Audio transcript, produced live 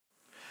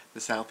The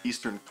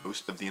southeastern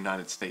coast of the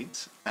United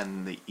States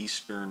and the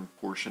eastern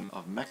portion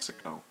of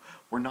Mexico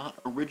were not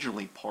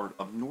originally part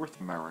of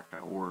North America,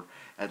 or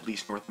at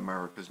least North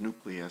America's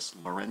nucleus,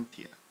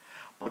 Laurentia,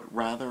 but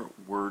rather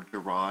were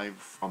derived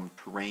from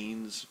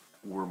terrains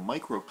or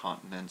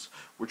microcontinents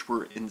which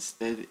were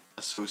instead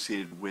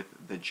associated with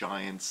the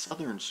giant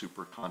southern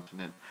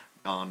supercontinent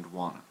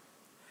Gondwana.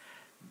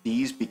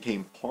 These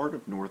became part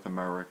of North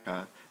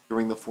America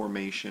during the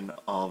formation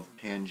of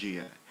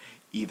Pangaea.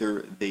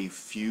 Either they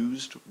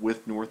fused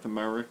with North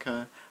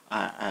America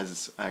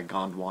as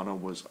Gondwana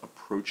was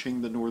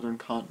approaching the northern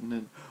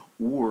continent,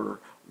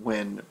 or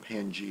when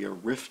Pangaea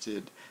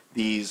rifted,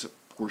 these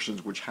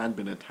portions which had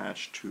been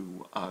attached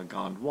to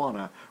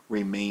Gondwana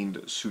remained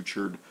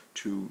sutured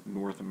to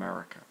North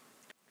America.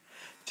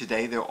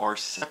 Today, there are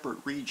separate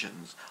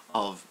regions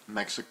of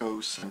Mexico,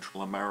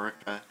 Central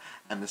America,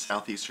 and the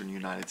southeastern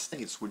United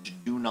States which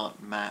do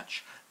not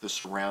match the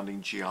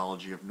surrounding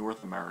geology of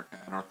North America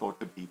and are thought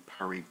to be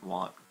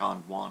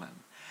peri-Gondwanan.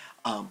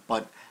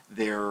 But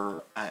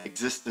their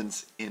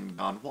existence in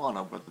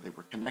Gondwana, whether they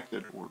were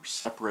connected or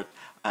separate,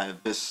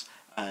 this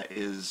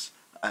is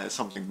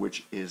something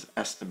which is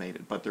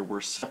estimated. But there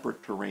were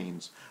separate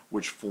terrains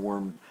which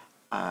formed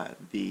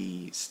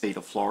the state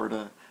of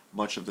Florida,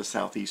 much of the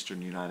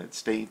southeastern United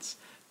States,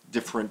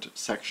 different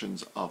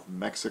sections of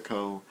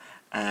Mexico,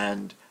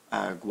 and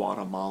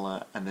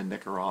Guatemala and the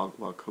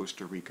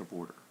Nicaragua-Costa Rica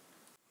border.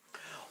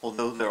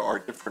 Although there are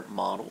different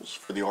models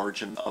for the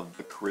origin of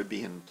the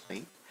Caribbean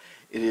plate,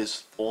 it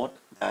is thought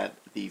that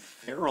the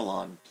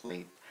Farallon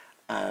plate,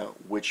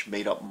 which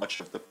made up much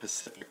of the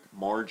Pacific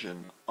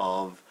margin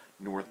of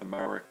North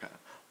America,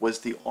 was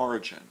the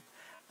origin.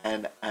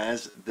 And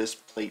as this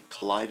plate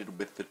collided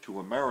with the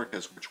two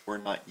Americas, which were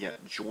not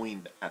yet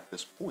joined at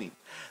this point,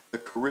 the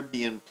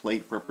Caribbean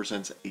plate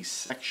represents a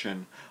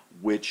section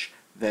which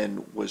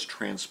then was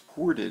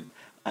transported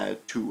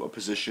to a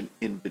position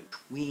in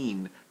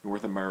between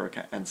North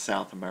America and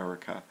South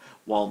America,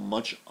 while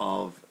much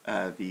of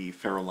the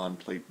Farallon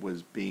plate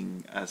was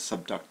being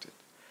subducted.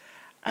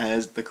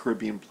 As the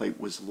Caribbean plate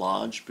was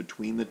lodged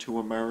between the two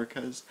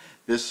Americas,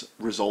 this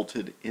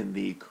resulted in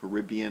the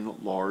Caribbean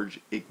Large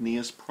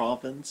Igneous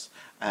Province,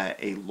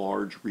 a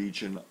large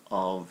region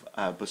of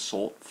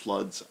basalt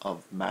floods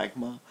of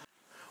magma,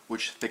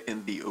 which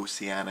thickened the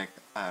oceanic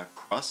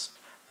crust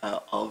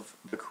of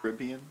the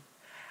Caribbean.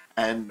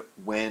 And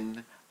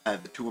when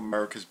the two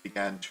Americas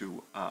began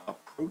to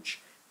approach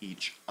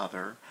each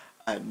other,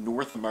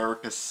 North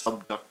America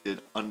subducted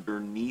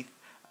underneath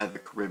the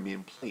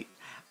Caribbean plate.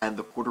 And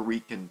the Puerto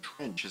Rican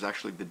Trench is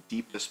actually the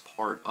deepest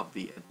part of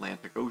the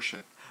Atlantic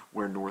Ocean,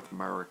 where North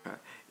America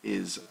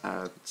is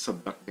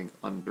subducting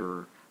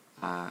under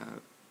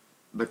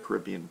the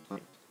Caribbean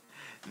plate.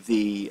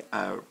 The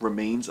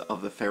remains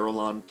of the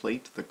Farallon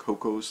plate, the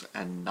Cocos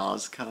and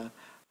Nazca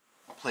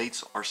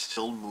plates, are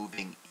still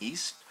moving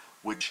east,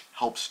 which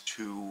helps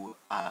to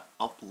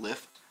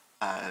uplift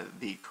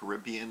the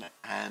Caribbean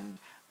and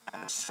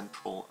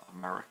Central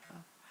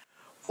America.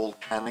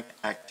 Volcanic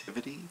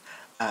activity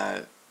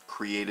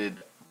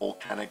created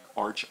volcanic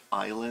arch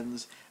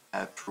islands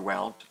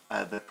throughout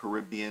the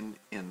Caribbean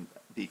in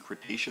the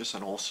Cretaceous,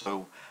 and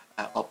also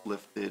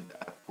uplifted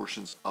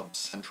portions of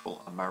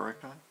Central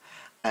America.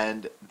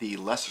 And the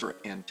Lesser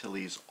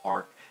Antilles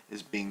arc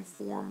is being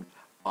formed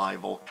by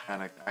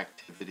volcanic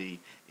activity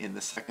in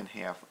the second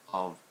half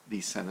of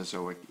the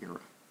Cenozoic era.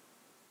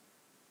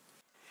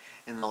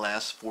 In the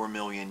last 4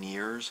 million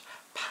years,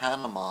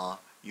 Panama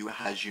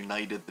has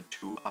united the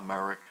two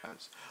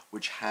Americas,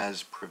 which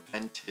has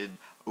prevented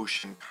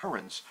ocean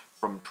currents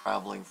from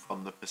traveling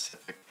from the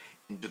Pacific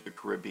into the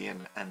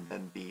Caribbean and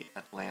then the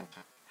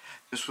Atlantic.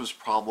 This was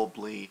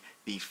probably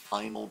the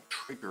final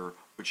trigger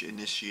which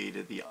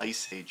initiated the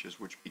ice ages,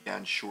 which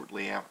began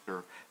shortly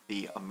after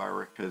the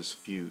Americas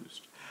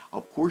fused.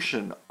 A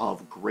portion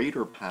of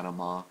Greater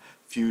Panama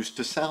fused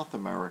to South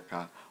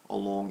America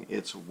along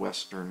its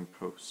western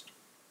coast.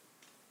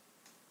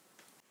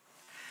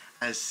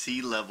 As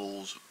sea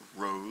levels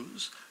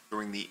rose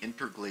during the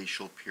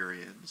interglacial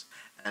periods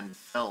and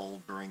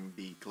fell during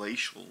the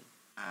glacial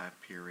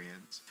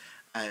periods,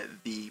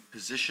 the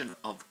position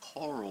of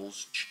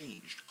corals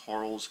changed.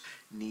 Corals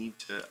need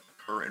to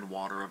occur in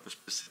water of a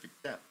specific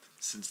depth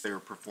since they are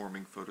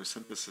performing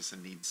photosynthesis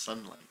and need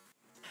sunlight.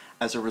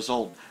 As a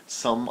result,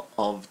 some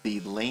of the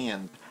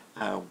land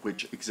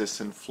which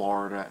exists in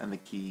Florida and the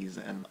Keys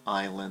and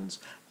islands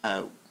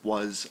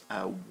was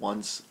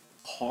once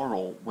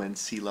coral when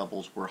sea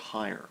levels were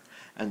higher.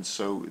 And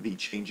so the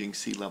changing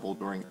sea level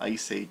during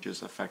ice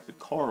ages affected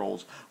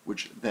corals,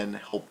 which then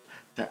helped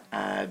to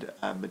add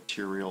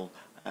material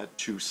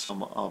to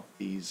some of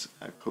these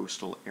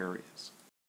coastal areas.